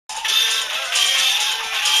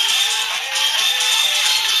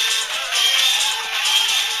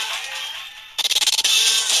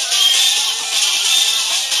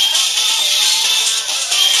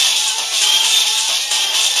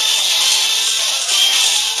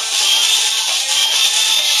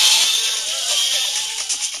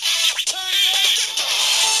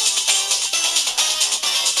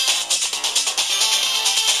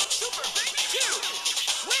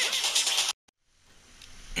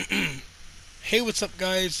Hey, what's up,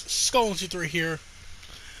 guys? Skull123 here.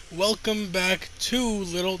 Welcome back to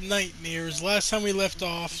Little Nightmares. Last time we left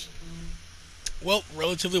off, well,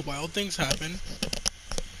 relatively wild things happened.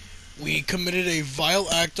 We committed a vile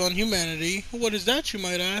act on humanity. What is that, you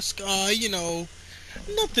might ask?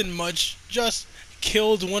 Nothing much. Just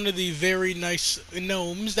killed one of the very nice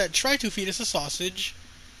gnomes that tried to feed us a sausage.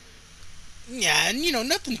 Yeah, and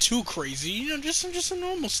nothing too crazy. Just some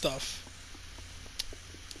normal stuff.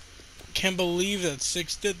 Can't believe that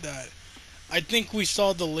Six did that. I think we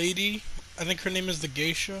saw the lady. I think her name is the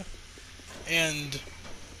geisha. And,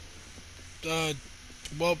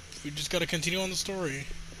 well, we just gotta continue on the story.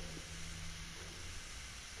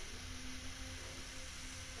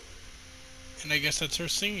 And I guess that's her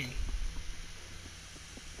singing.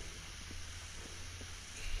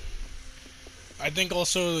 I think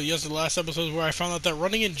also, yes, the last episode where I found out that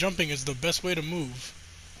running and jumping is the best way to move.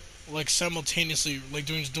 Like, simultaneously, like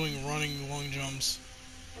doing running long jumps.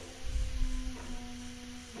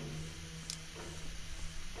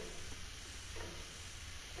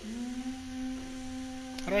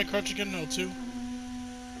 How do I crouch again? L2?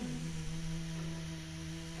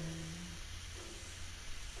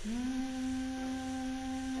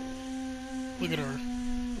 Look at her.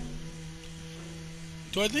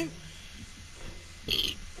 Do I think...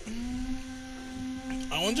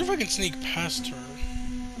 I wonder if I can sneak past her.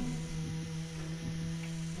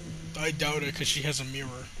 I doubt it, because she has a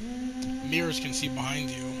mirror. Mirrors can see behind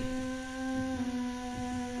you.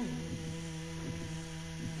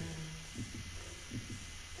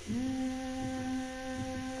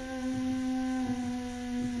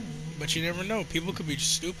 But you never know. People could be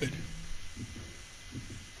stupid.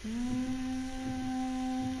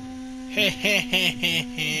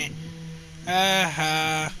 Hehehehe.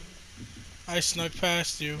 Aha. I snuck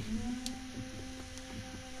past you.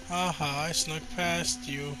 Haha, I snuck past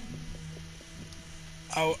you.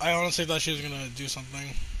 I honestly thought she was gonna do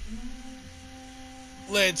something.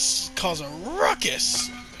 Let's cause a ruckus!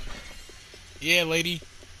 Yeah, lady.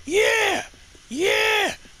 Yeah!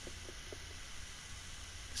 Yeah!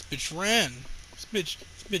 This bitch ran. This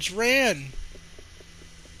bitch ran.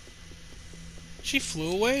 She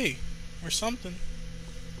flew away. Or something.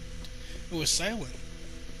 It was silent.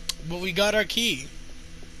 But we got our key.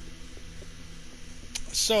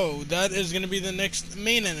 So, that is going to be the next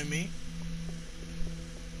main enemy.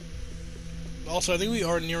 Also, I think we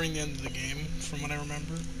are nearing the end of the game, from what I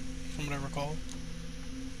remember. From what I recall.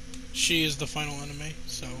 She is the final enemy,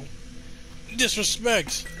 so...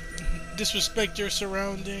 Disrespect! Disrespect your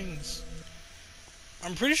surroundings.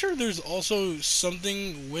 I'm pretty sure there's also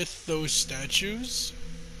something with those statues.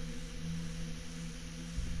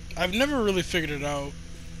 I've never really figured it out.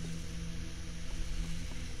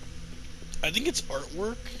 I think it's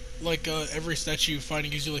artwork. Like, every statue you find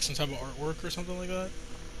gives you, like, some type of artwork or something like that.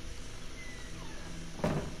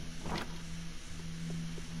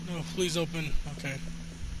 No, please open. Okay.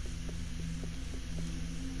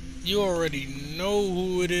 You already know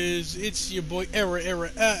who it is. It's your boy,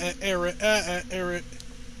 Eric. I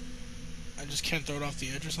just can't throw it off the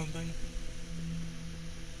edge or something.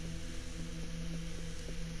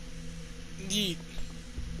 Yeet.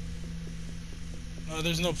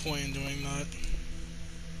 There's no point in doing that.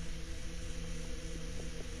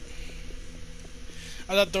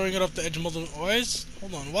 I thought throwing it off the edge multiple...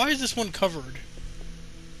 Hold on. Why is this one covered?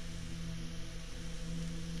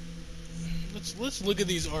 Let's look at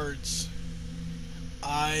these arts.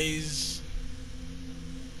 Eyes.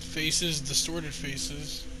 Faces. Distorted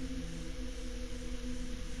faces.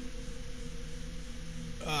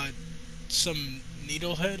 Some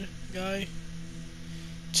needlehead guy.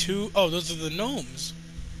 Oh, those are the gnomes.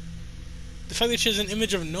 The fact that she has an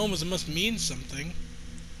image of gnomes, it must mean something.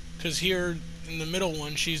 Because here, in the middle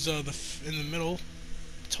one, she's in the middle,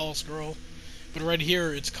 tallest girl. But right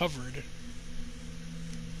here, it's covered.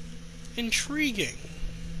 Intriguing.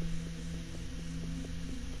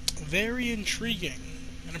 Very intriguing.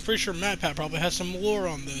 And I'm pretty sure MatPat probably has some lore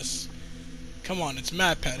on this. Come on, it's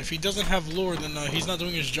MatPat. If he doesn't have lore, then he's not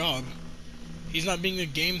doing his job. He's not being a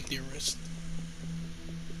game theorist.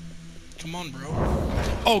 Come on, bro.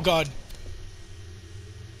 Oh, God.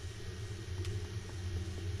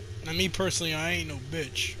 Now, me personally, I ain't no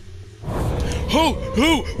bitch.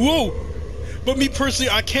 Whoa! But me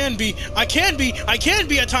personally, I can be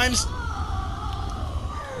at times.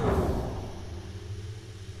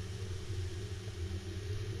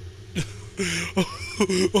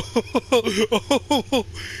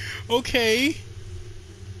 Okay.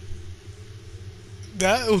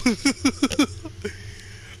 That...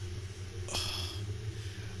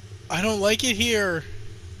 I don't like it here.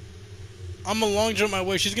 I'm a long jump my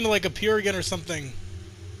way. She's gonna like appear again or something.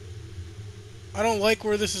 I don't like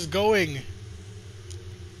where this is going.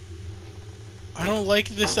 I don't like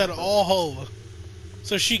this at all.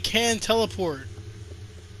 So she can teleport.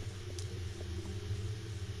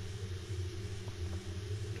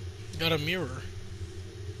 Got a mirror.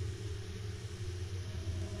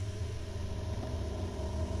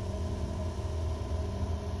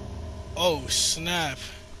 Oh snap.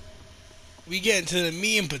 We get into the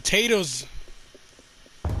meat and potatoes.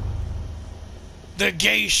 The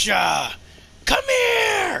geisha! Come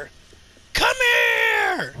here! Come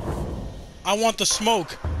here! I want the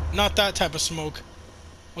smoke, not that type of smoke.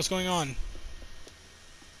 What's going on?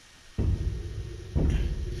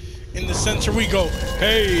 In the center we go.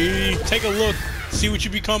 Hey, take a look. See what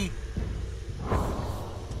you become.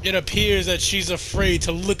 It appears that she's afraid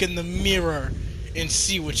to look in the mirror and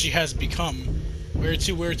see what she has become. Where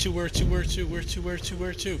to? Where to? Where to? Where to? Where to? Where to?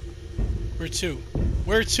 Where to? Where to?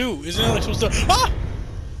 Where to? Isn't it like supposed to? Ah!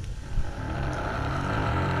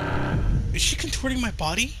 Is she contorting my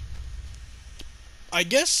body? I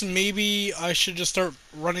guess maybe I should just start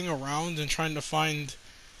running around and trying to find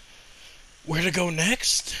where to go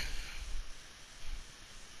next.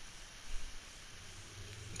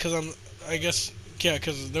 Because I guess, yeah,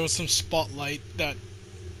 because there was some spotlight that...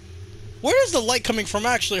 Where is the light coming from,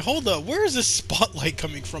 actually? Hold up, where is this spotlight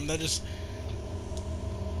coming from? That just...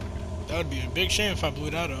 That would be a big shame if I blew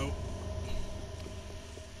that out.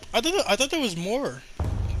 I thought there was more.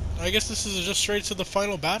 I guess this is just straight to the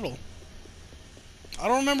final battle. I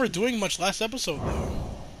don't remember doing much last episode, though.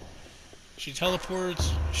 She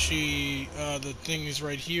teleports. The thing is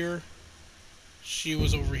right here. She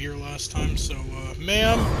was over here last time, so,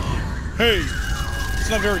 ma'am. Hey! It's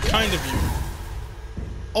not very kind of you.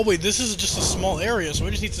 Oh, wait, this is just a small area, so I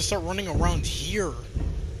just need to start running around here.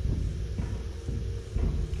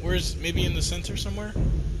 Where's, maybe in the center somewhere?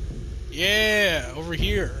 Yeah, over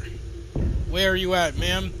here. Where are you at,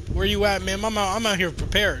 ma'am? Where are you at, ma'am? I'm out here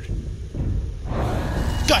prepared.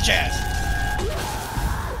 Gotcha ass!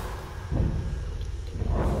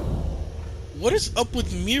 What is up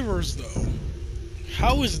with mirrors, though?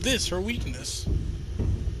 How is this her weakness?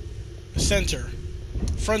 Center.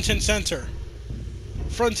 Front and center.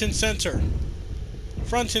 Front and center.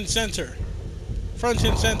 Front and center. Front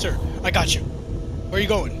and center. I got you. Where are you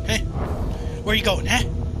going, huh? Where are you going, huh?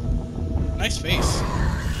 Nice face.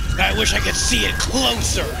 I wish I could see it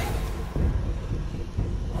closer.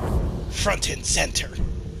 Front and center.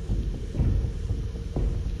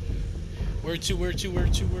 Where to, where to, where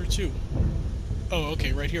to, where to? Oh,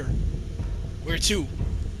 okay, right here. Where to?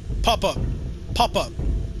 Pop up. Pop up.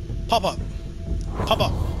 Pop up. Pop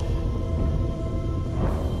up.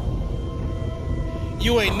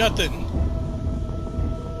 You ain't nothing.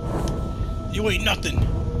 You ain't nothing.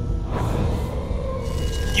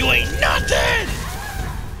 You ain't nothing!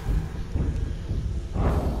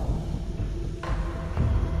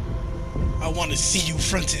 I want to see you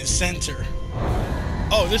front and center.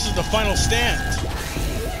 Oh, this is the final stand.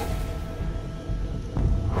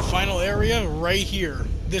 Final area right here.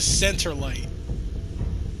 This center light.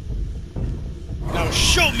 Now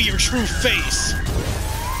show me your true face!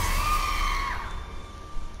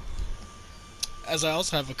 As I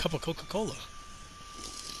also have a cup of Coca-Cola.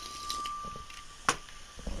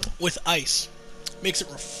 With ice. Makes it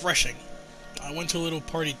refreshing. I went to a little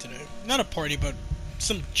party today. Not a party, but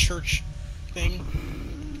some church thing.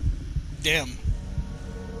 Damn.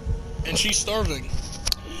 And she's starving.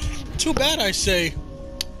 Too bad, I say.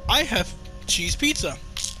 I have cheese pizza.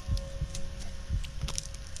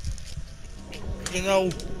 You know,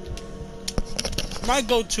 my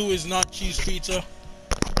go-to is not cheese pizza,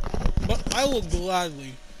 but I will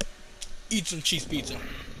gladly eat some cheese pizza.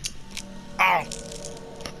 Ow!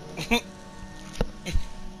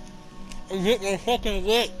 I hit my fucking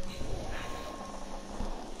lip.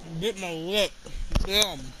 Hit my lip.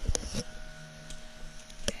 Damn.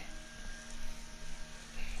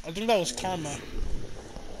 I think that was karma.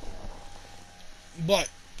 But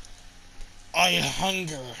I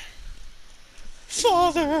hunger.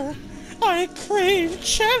 Father, I crave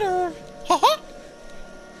cheddar. Haha.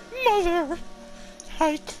 Mother,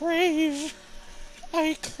 I crave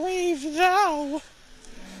thou.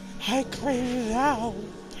 I crave thou.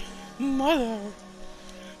 Mother,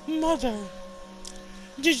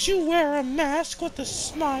 did you wear a mask with a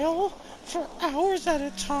smile for hours at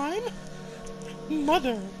a time?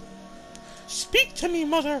 Mother, speak to me,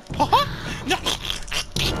 mother. Haha.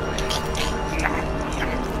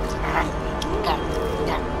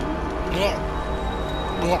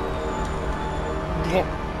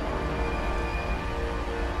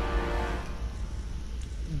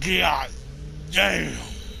 God. Damn.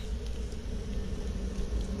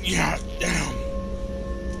 Yeah, damn.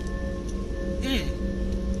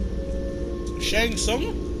 Shang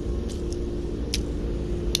Tsung?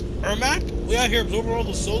 Ermac? We out here absorbing all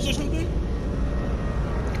the souls or something?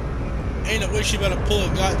 Ain't no way she better pull a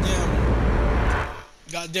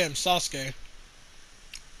goddamn Sasuke.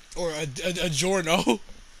 Or a Giorno.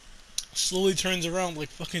 Slowly turns around like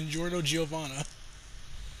fucking Giorno Giovanna.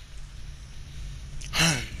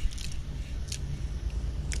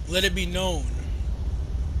 Let it be known,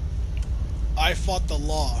 I fought the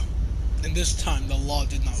law, and this time the law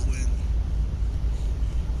did not win.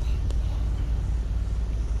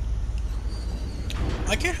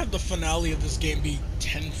 I can't have the finale of this game be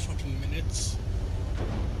 10 fucking minutes.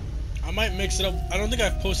 I might mix it up. I don't think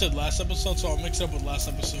I've posted last episode, so I'll mix it up with last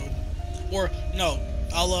episode. Or, no,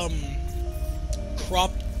 I'll,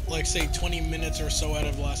 crop, like, say, 20 minutes or so out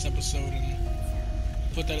of last episode and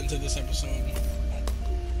put that into this episode.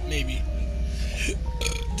 Maybe.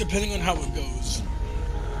 Depending on how it goes.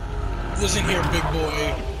 Listen here, big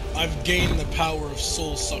boy. I've gained the power of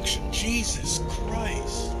soul suction. Jesus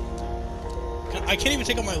Christ. I can't even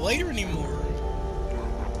take out my lighter anymore.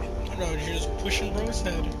 I don't know, you're just pushing bro's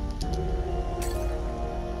head. You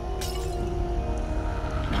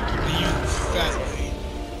fat lady.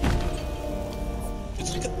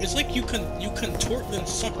 It's like you contort and then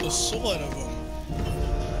suck the soul out of him.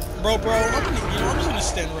 Bro, I'm just gonna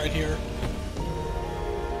stand right here.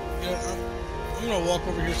 I'm gonna walk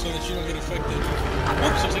over here so that you don't get affected.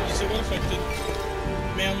 Oops, looks like you still got affected.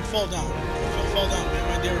 Ma'am, fall down. Fall down,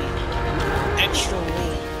 ma'am, I dare you. Extra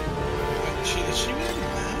roll. Is she wearing a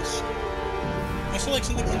mask? I saw like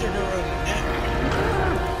something under her neck.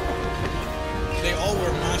 They all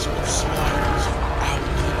wear masks with smiles for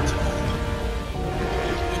hours at a time.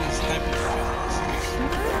 Look at these happy faces.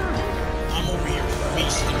 I'm over here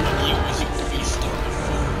feasting on you as you feast on the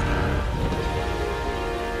food.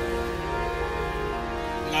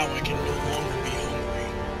 Now I can no longer be hungry.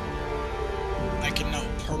 I can now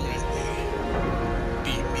permanently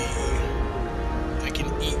be me. I can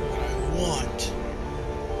eat what I want,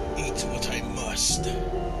 eat what I must.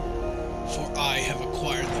 For I have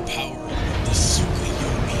acquired the power of the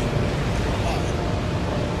Tsukuyomi.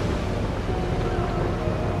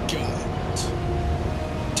 God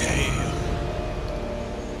damn.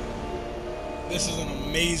 This is an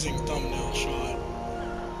amazing thumbnail shot.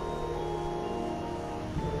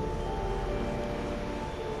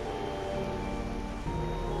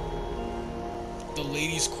 The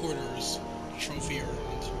ladies' quarters, trophy earned.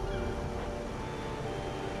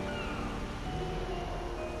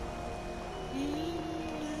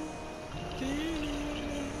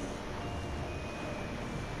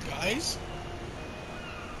 Guys?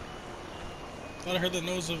 Thought I heard the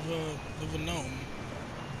nose of a gnome.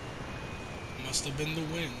 Must have been the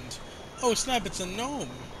wind. Oh snap, it's a gnome!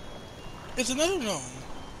 It's another gnome!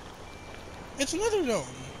 It's another gnome!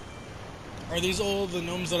 Are these all the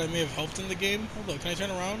gnomes that I may have helped in the game? Hold on, can I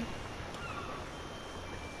turn around?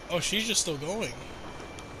 Oh, she's just still going.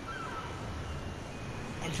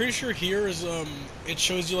 I'm pretty sure here is it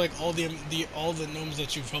shows you like all the gnomes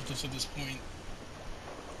that you've helped up to this point.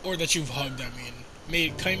 Or that you've hugged, I mean.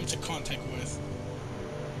 Came into contact with.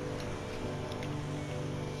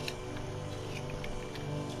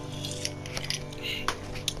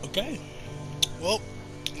 Okay. Well,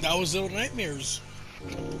 that was Little Nightmares.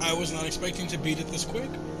 I was not expecting to beat it this quick.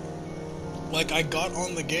 Like, I got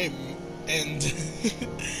on the game and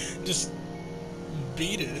just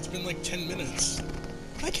beat it. It's been like 10 minutes.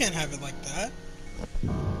 I can't have it like that.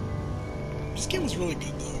 This game was really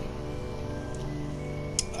good though.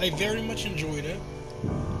 I very much enjoyed it.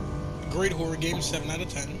 Great horror game, 7 out of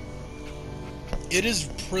 10. It is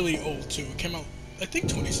pretty old too. It came out, I think,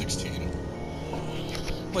 2016.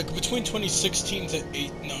 Like, between 2016 to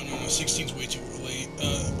 16's way too late.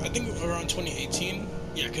 I think around 2018.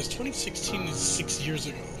 Yeah, because 2016 is 6 years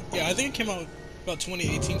ago. Yeah, I think it came out about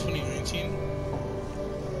 2018, 2019.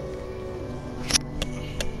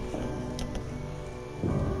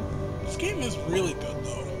 This game is really good,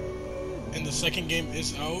 though. And the second game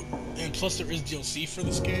is out, and plus there is DLC for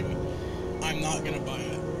this game. I'm not gonna buy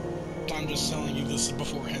it. I'm just telling you this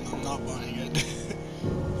beforehand, I'm not buying it.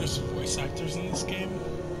 There's voice actors in this game.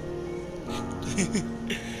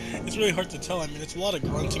 It's really hard to tell. I mean, it's a lot of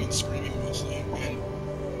grunting and screaming mostly,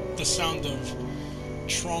 and the sound of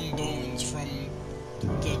trombones from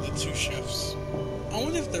the two chefs. I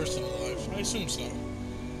wonder if they're still alive. I assume so,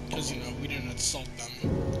 because, you know, we didn't assault them.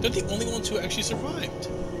 They're the only ones who actually survived.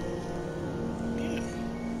 Yeah.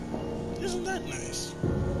 Isn't that nice?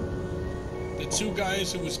 The two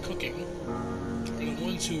guys who was cooking are the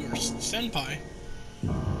ones who are Senpai.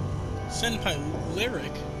 Senpai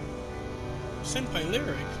Lyric. Senpai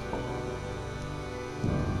Lyric.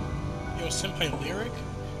 Yo, Senpai Lyric?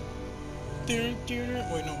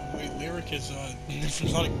 Wait, no, wait, Lyric is, from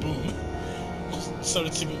Sonic Boom. Just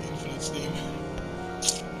started singing Infinite's theme.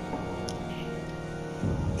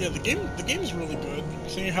 Yeah, the game is really good.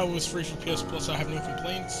 Seeing how it was free for PS Plus, I have no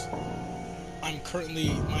complaints. I'm currently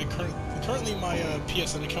my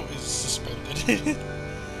PSN account is suspended.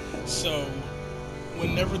 So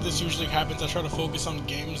whenever this usually happens, I try to focus on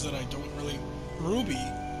games that I don't really Ruby.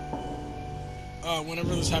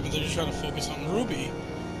 Whenever this happens, I just try to focus on Ruby.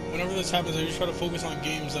 Whenever this happens, I just try to focus on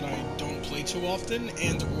games that I don't play too often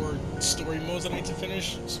and or story modes that I need to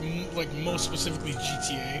finish. Like most specifically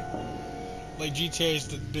GTA. Like, GTA is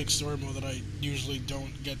the big story mode that I usually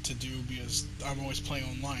don't get to do because I'm always playing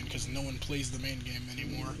online because no one plays the main game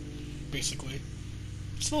anymore, basically.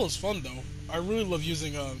 It still is fun, though. I really love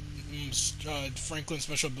using Franklin's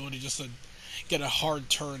special ability just to get a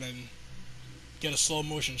hard turn and get a slow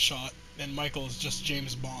motion shot, and Michael is just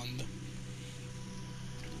James Bond.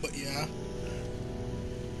 But yeah.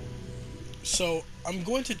 So, I'm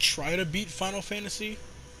going to try to beat Final Fantasy.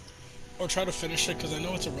 Or try to finish it, because I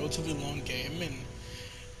know it's a relatively long game, and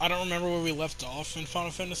I don't remember where we left off in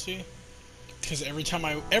Final Fantasy. Because every time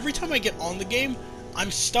I get on the game,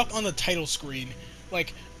 I'm stuck on the title screen.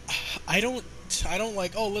 Like, I don't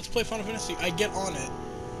like, oh, let's play Final Fantasy. I get on it,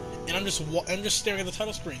 and I'm just staring at the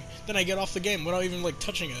title screen. Then I get off the game without even like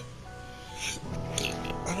touching it.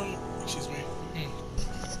 Excuse me.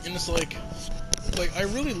 And it's like I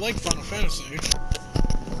really like Final Fantasy.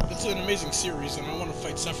 It's an amazing series, and I want to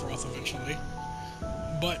fight Sephiroth eventually.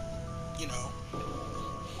 But, you know,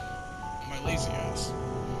 my lazy ass.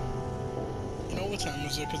 You know, what time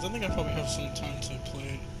is it? Because I think I probably have some time to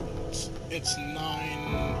play. It's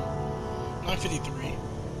 9:53.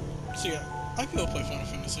 So yeah, I can go play Final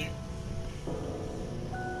Fantasy.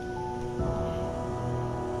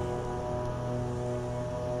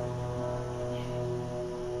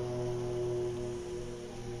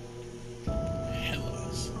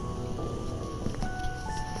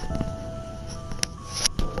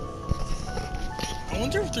 I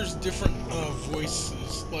wonder if there's different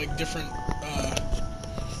voices, like different,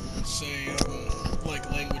 say, like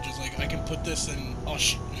languages. Like I can put this in,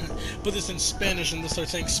 put this in Spanish, and they'll start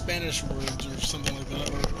saying Spanish words or something like that,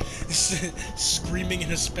 or screaming in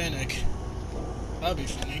Hispanic. That'd be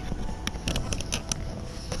funny.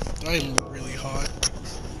 I'm really hot.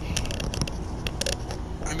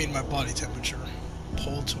 I mean, my body temperature.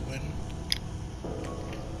 Pull to win.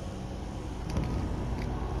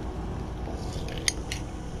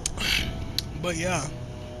 But yeah,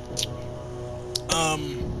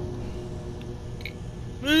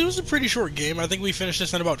 it was a pretty short game. I think we finished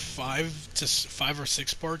this in about 5 or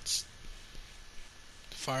 6 parts.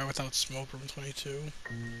 Fire Without Smoke, Room 22.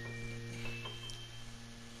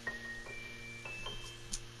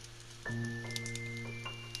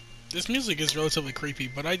 This music is relatively creepy,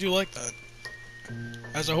 but I do like that.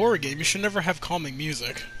 As a horror game, you should never have calming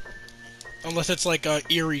music. Unless it's like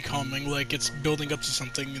eerie calming, like it's building up to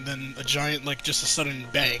something and then a giant, like just a sudden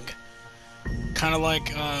bang. Kind of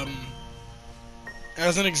like,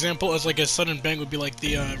 as an example, as like a sudden bang would be like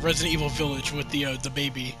the Resident Evil Village with the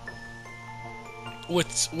baby.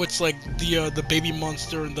 What's like the baby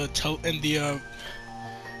monster and the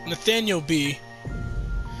Nathaniel B.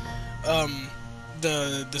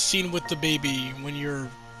 The scene with the baby when you're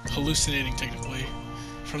hallucinating technically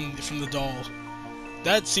from the doll.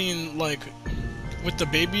 That scene, like, with the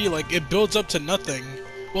baby, like, it builds up to nothing.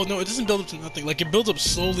 Well, no, it doesn't build up to nothing. Like, it builds up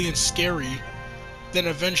slowly and scary. Then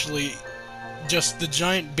eventually, just the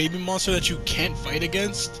giant baby monster that you can't fight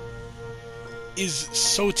against is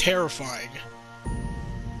so terrifying.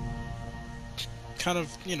 Kind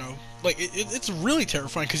of, you know, like, it's really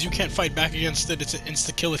terrifying because you can't fight back against it. It's an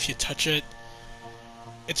insta-kill if you touch it.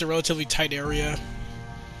 It's a relatively tight area.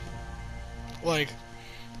 Like,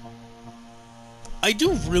 I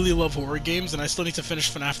do really love horror games, and I still need to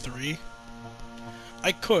finish FNAF 3.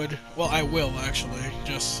 I could. Well, I will, actually.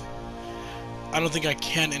 Just, I don't think I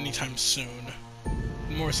can anytime soon.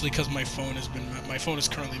 Mostly because my phone is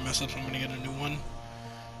currently messed up, so I'm gonna get a new one.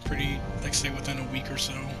 Pretty, like, say, within a week or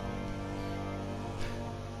so.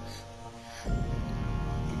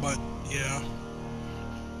 But, yeah.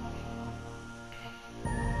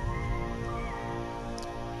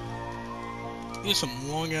 There's some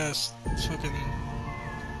long-ass fucking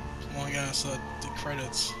the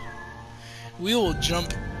credits. We will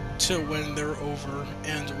jump to when they're over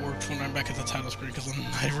and or when I'm back at the title screen because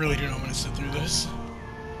I really do not want to sit through this.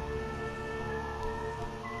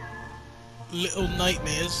 Little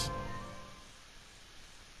Nightmares.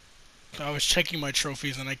 I was checking my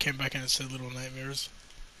trophies and I came back and it said Little Nightmares.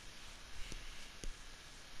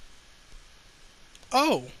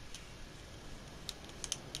 Oh!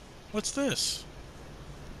 What's this?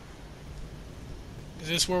 Is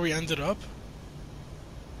this where we ended up?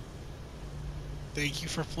 Thank you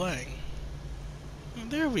for playing. Oh,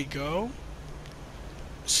 there we go.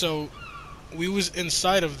 So, we was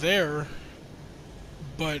inside of there,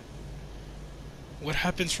 but what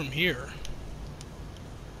happens from here?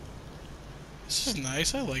 This is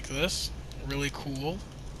nice, I like this. Really cool.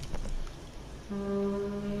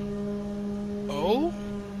 Oh?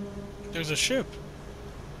 There's a ship.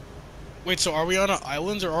 Wait, so are we on an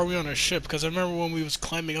island or are we on a ship? Because I remember when we was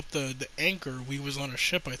climbing up the anchor, we was on a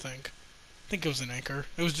ship, I think. I think it was an anchor.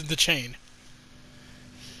 It was the chain.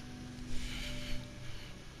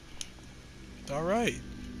 Alright.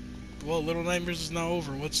 Well, Little Nightmares is now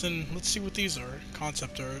over. What's in... Let's see what these are.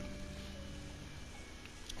 Concept art.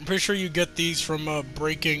 I'm pretty sure you get these from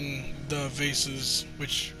breaking the vases,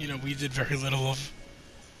 which, you know, we did very little of.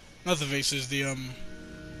 Not the vases, the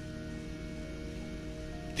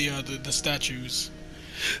statues.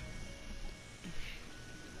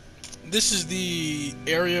 This is the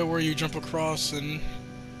area where you jump across and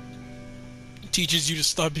teaches you to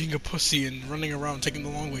stop being a pussy and running around taking the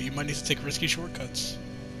long way. You might need to take risky shortcuts.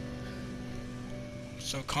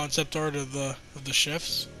 So concept art of the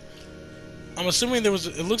chefs. I'm assuming there was.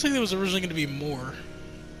 It looks like there was originally going to be more,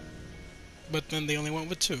 but then they only went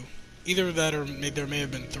with 2. Either that, or there may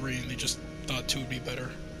have been 3, and they just thought 2 would be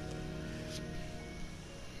better.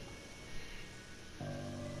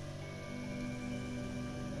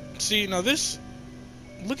 See, now this...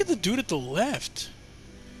 Look at the dude at the left.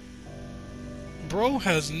 Bro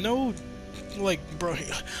has no... Like, bro...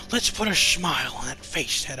 Let's put a smile on that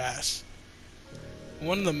face, head ass.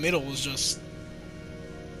 One in the middle is just...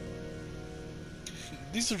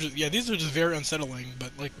 These are just... Yeah, these are just very unsettling,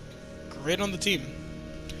 but, like, great on the team.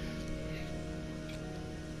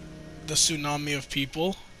 The tsunami of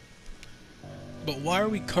people. But why are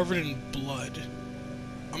we covered in blood?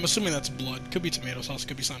 I'm assuming that's blood. Could be tomato sauce,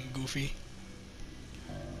 could be something goofy.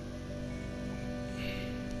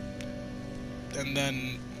 And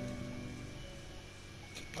then...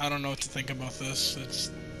 I don't know what to think about this.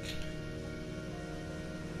 It's...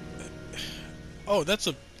 Oh, that's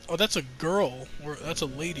a... Oh, that's a girl. Or that's a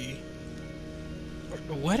lady.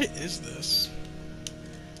 What is this?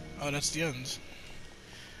 Oh, that's the end.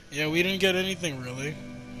 Yeah, we didn't get anything, really.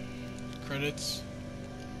 Credits.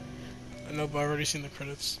 Nope, I've already seen the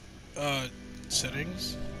credits.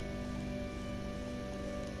 Settings.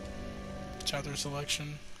 Chapter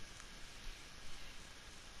selection.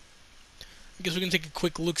 I guess we can take a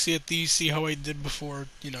quick look-see at these, see how I did before,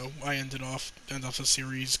 you know, I end off the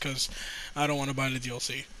series, because I don't want to buy the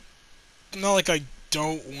DLC. Not like I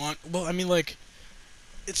don't want... Well, I mean, like...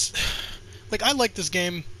 It's... Like, I like this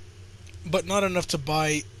game, but not enough to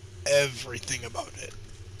buy everything about it.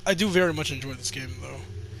 I do very much enjoy this game, though.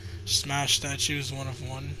 Smash statues, 1 of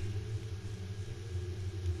 1.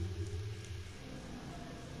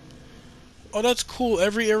 Oh, that's cool.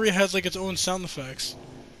 Every area has, like, its own sound effects.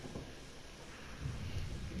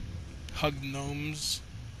 Hug gnomes.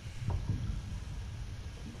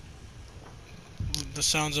 The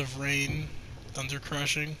sounds of rain, thunder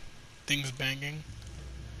crashing, things banging.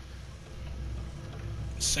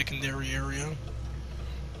 Secondary area.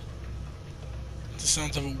 The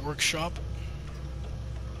sounds of a workshop.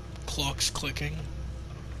 Clocks clicking.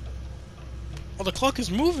 Oh, the clock is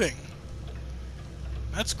moving!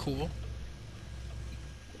 That's cool.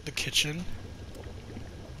 The kitchen.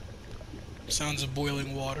 Sounds of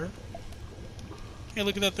boiling water. Hey,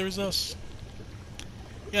 look at that, there's us.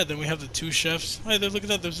 Yeah, then we have the 2 chefs. Hey, there, look at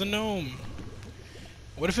that, there's a gnome.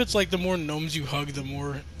 What if it's like the more gnomes you hug, the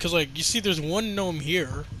more... Because, like, you see there's 1 gnome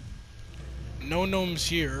here. No gnomes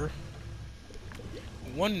here.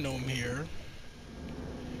 1 gnome here.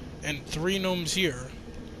 And 3 gnomes here.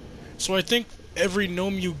 So I think every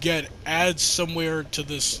gnome you get adds somewhere to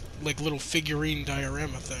this, like, little figurine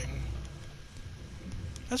diorama thing.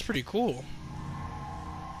 That's pretty cool.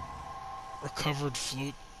 Recovered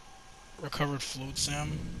float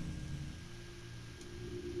Sam.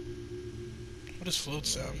 What is float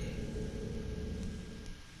Sam?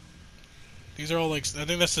 These are all like, I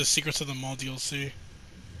think that's the Secrets of the Mall DLC.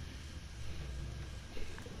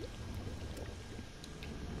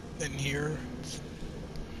 And here.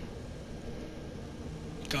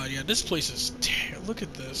 God, yeah, this place is... Look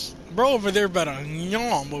at this. Bro over there better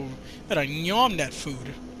yum that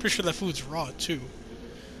food. Pretty sure that food's raw, too.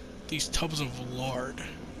 These tubs of lard.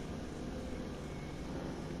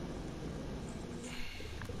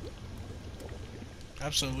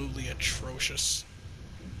 Absolutely atrocious.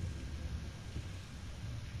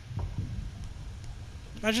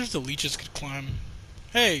 Imagine if the leeches could climb.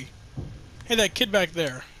 Hey! Hey, that kid back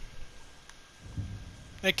there.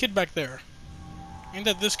 That kid back there. Ain't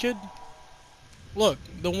that this kid? Look,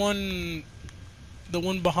 the one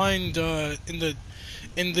behind, in the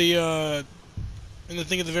thing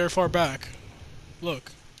at the very far back.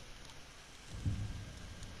 Look.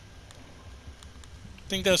 I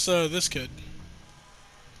think that's, this kid.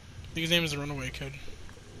 I think his name is the Runaway Kid.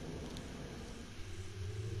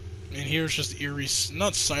 And here's just eerie,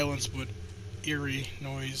 not silence, but eerie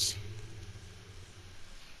noise.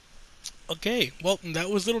 Okay, well, that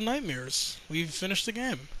was Little Nightmares. We've finished the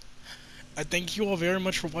game. I thank you all very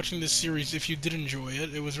much for watching this series. If you did enjoy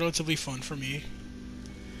it, it was relatively fun for me.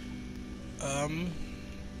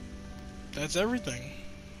 That's everything.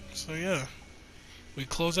 So yeah, we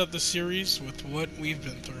close out the series with what we've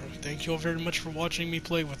been through. Thank you all very much for watching me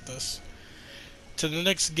play with this. To the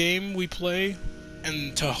next game we play,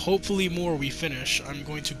 and to hopefully more we finish, I'm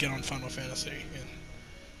going to get on Final Fantasy and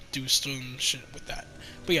do some shit with that.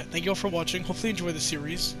 But yeah, thank you all for watching. Hopefully you enjoy the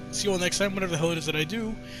series. See you all next time, whatever the hell it is that I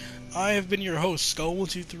do. I have been your host,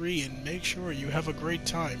 Skull123, and make sure you have a great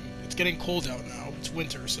time. It's getting cold out now. It's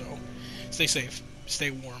winter, so stay safe.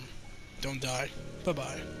 Stay warm. Don't die.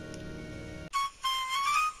 Bye-bye.